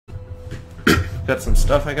got some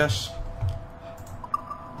stuff, I guess.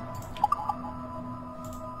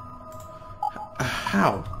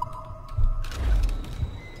 How?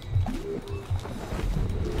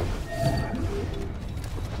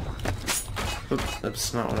 Oop,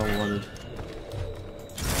 that's not what I wanted.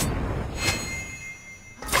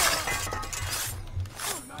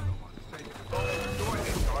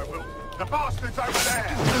 The bastard's over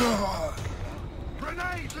there!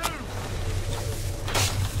 Grenade, loose!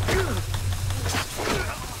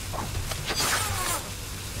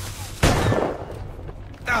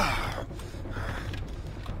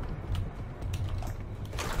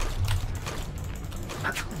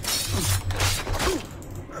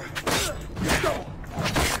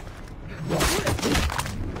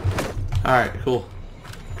 Alright, cool.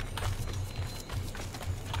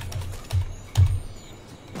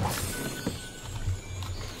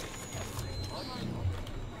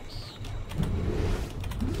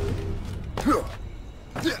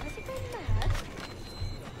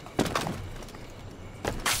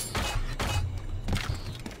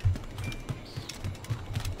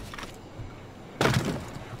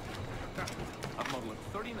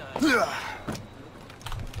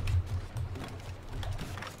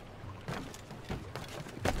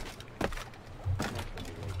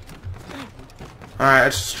 Alright,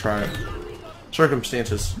 let's just try it.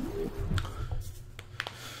 Circumstances.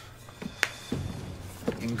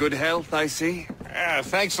 In good health, I see.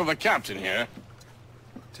 Thanks to the captain here.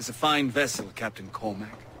 'Tis a fine vessel, Captain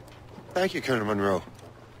Cormac. Thank you, Colonel Monroe.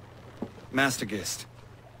 Master Gist,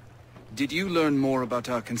 did you learn more about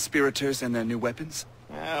our conspirators and their new weapons?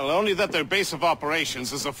 Well, only that their base of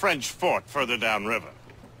operations is a French fort further downriver.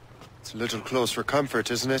 It's a little close for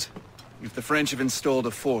comfort, isn't it? If the French have installed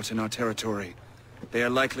a fort in our territory, they are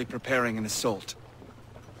likely preparing an assault.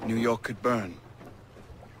 New York could burn.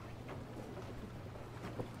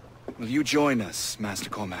 Will you join us, Master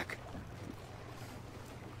Cormac?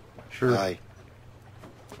 Sure. Aye.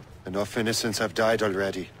 Enough innocents have died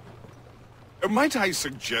already. Might I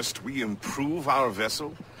suggest we improve our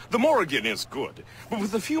vessel? The Morrigan is good, but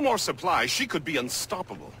with a few more supplies, she could be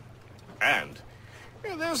unstoppable. And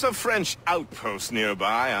there's a French outpost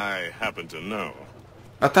nearby I happen to know.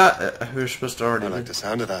 I thought we were supposed to already. I like the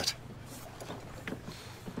sound of that.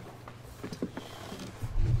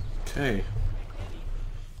 Okay.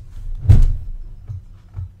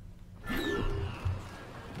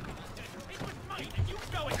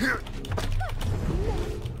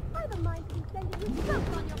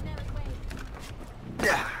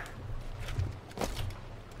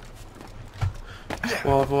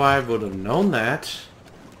 Well, if I would have known that,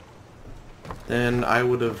 then I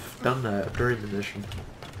would have done that during the mission.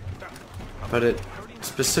 But it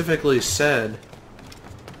specifically said,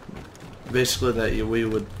 basically, that we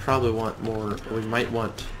would probably want more, we might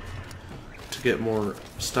want to get more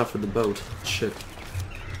stuff in the boat, ship.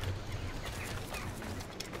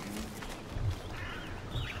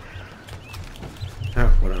 Oh,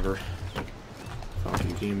 whatever.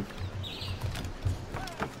 Fucking game.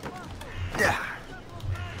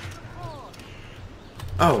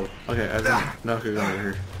 Oh, okay, I didn't know I could go over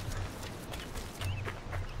here.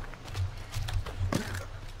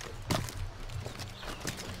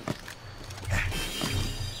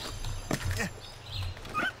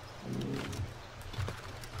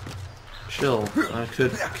 Chill. I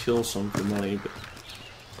could kill some for money, but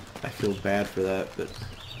I feel bad for that, but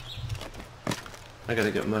I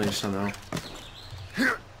gotta get money somehow.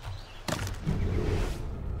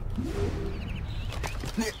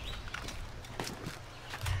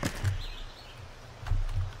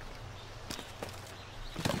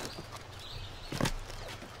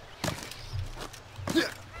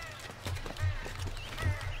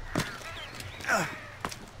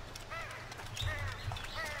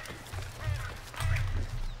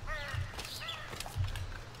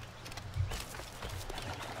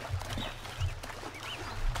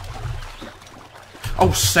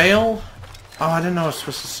 Oh, sail? Oh, I didn't know I was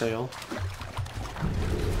supposed to sail.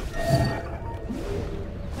 Hey,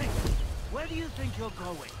 where do you think you're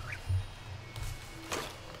going?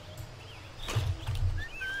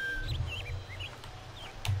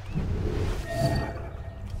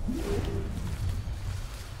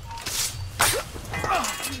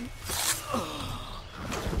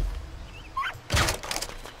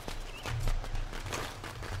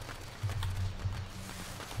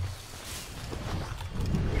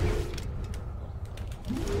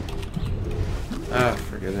 Ah,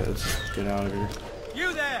 forget it. Let's just get out of here.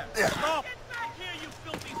 You there! Stop! Get back here, you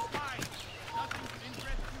filthy swine! Nothing can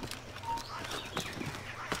interest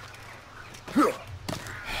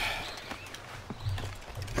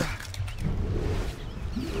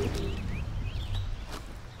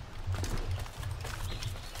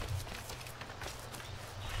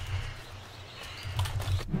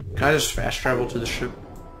Can I just fast travel to the ship?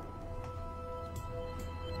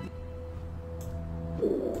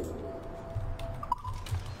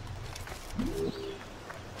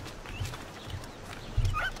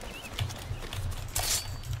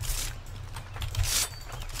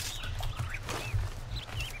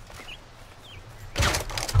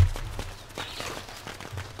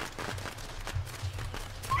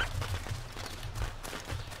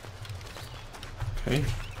 Okay.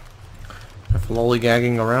 Enough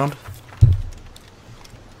lollygagging around.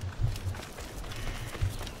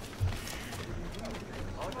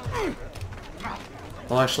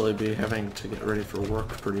 I'll actually be having to get ready for work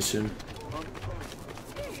pretty soon.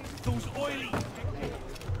 Those oily.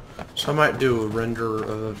 So I might do a render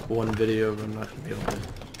of one video, but I'm not gonna be able to.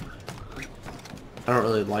 I don't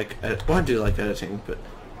really like edit. Well, I do like editing, but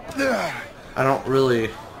I don't really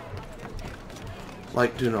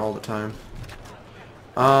like doing it all the time.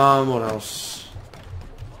 What else?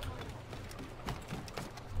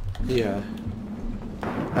 Yeah.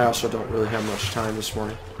 I also don't really have much time this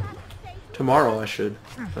morning. Tomorrow I should.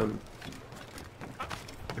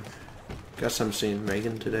 Guess I'm seeing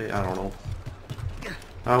Megan today. I don't know.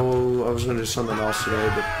 I was going to do something else today,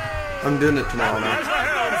 but I'm doing it tomorrow now.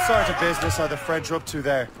 What sort of business are the French up to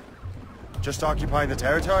there? Just occupying the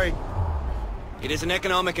territory? It is an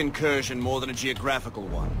economic incursion more than a geographical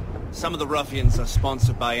one. Some of the ruffians are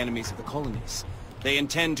sponsored by enemies of the colonies. They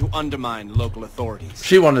intend to undermine local authorities.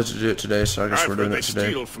 She wanted to do it today, so I guess I've we're heard doing they it today.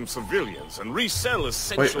 steal from civilians and resell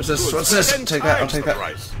essential Wait, what's this? goods What's this? 10 Take that, I'll times take the that.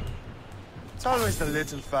 price. It's always the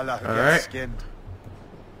little fella who Alright. gets skinned.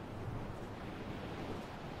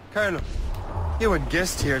 Colonel, you and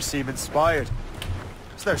Gist here seem inspired.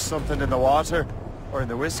 Is there something in the water? Or in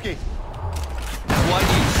the whiskey? Why do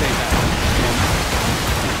you say that?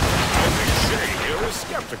 I think Shay here is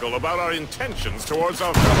skeptical about our intentions towards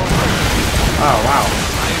our fellow Frenchmen. Oh, wow.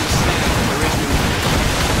 I understand there is no...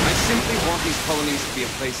 I simply want these colonies to be a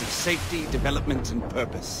place of safety, development, and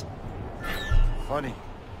purpose. Funny.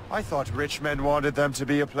 I thought rich men wanted them to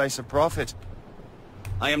be a place of profit.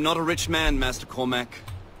 I am not a rich man, Master Cormac.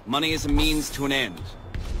 Money is a means to an end,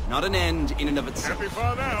 not an end in and of itself. Happy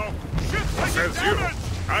for now. Says you.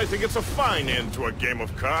 I think it's a fine end to a game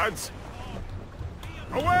of cards.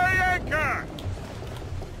 Away anchor!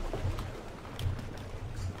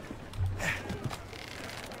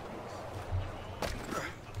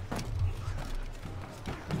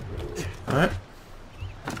 Alright.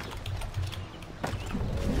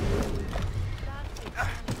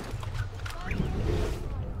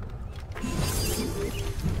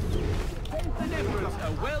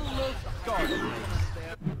 A well-loved garden.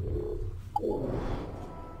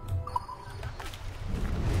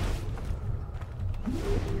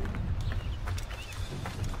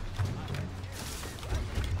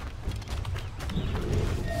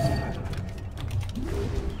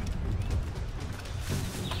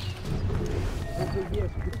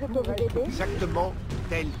 Exactement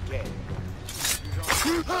tel quel.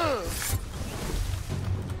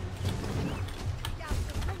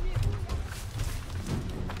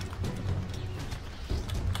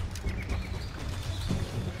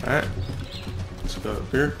 Alright. Let's go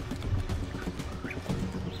up here.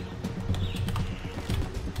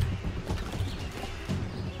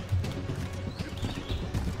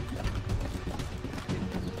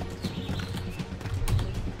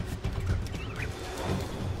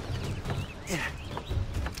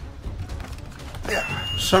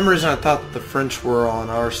 For some reason I thought the French were on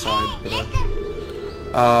our side,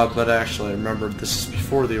 but actually I remembered this is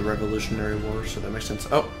before the Revolutionary War, so that makes sense.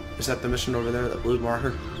 Oh, is that the mission over there, that blue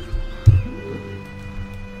marker?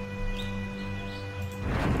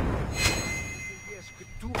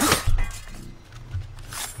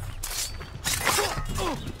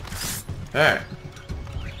 Hey.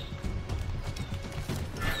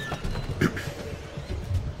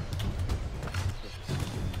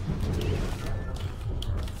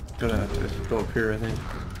 Gonna have to go up here, I think.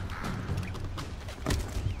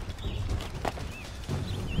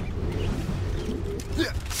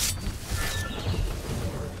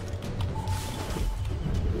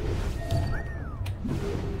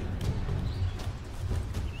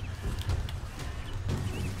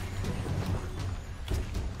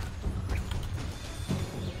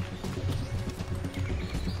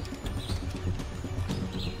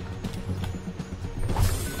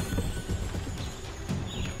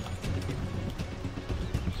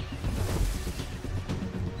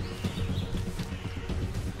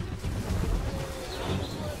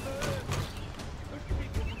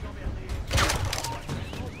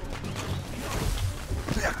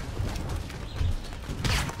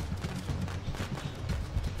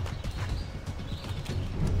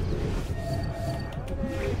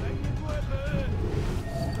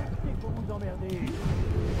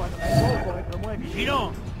 Ouais,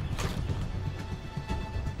 vigilant.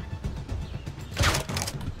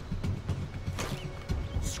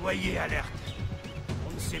 Soyez alerte.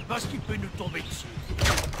 On ne sait pas ce qui peut nous tomber dessus.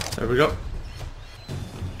 There we go.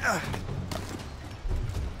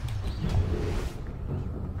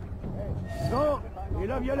 Non, et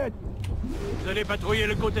la Violette. Vous allez patrouiller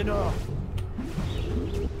le côté nord.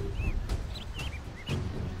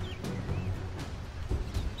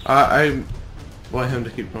 I want him to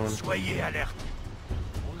keep going. Soyez alerte.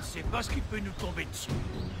 On ne sait pas ce qui peut nous tomber dessus.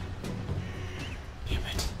 Damn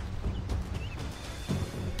it.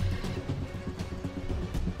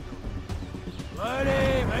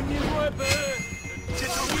 Allez, maniez-vous un peu. C'est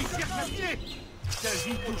ennui, tire à pied. Ta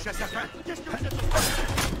vie touche à sa fin. Qu'est-ce que vous êtes...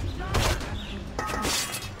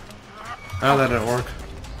 Oh, that didn't work.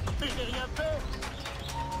 Mais j'ai rien fait.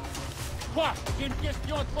 Quoi? J'ai une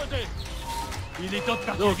question à te poser. Il est temps de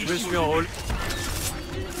partir. Donc, je suis en rôle.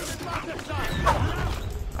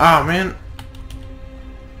 Ah, man.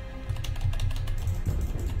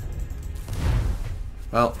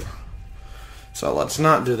 Well, so let's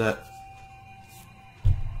not do that.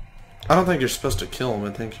 I don't think you're supposed to kill him. I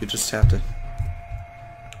think you just have to...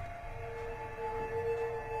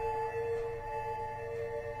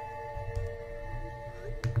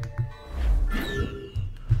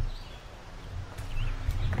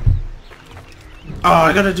 Oh,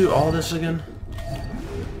 I gotta do all this again?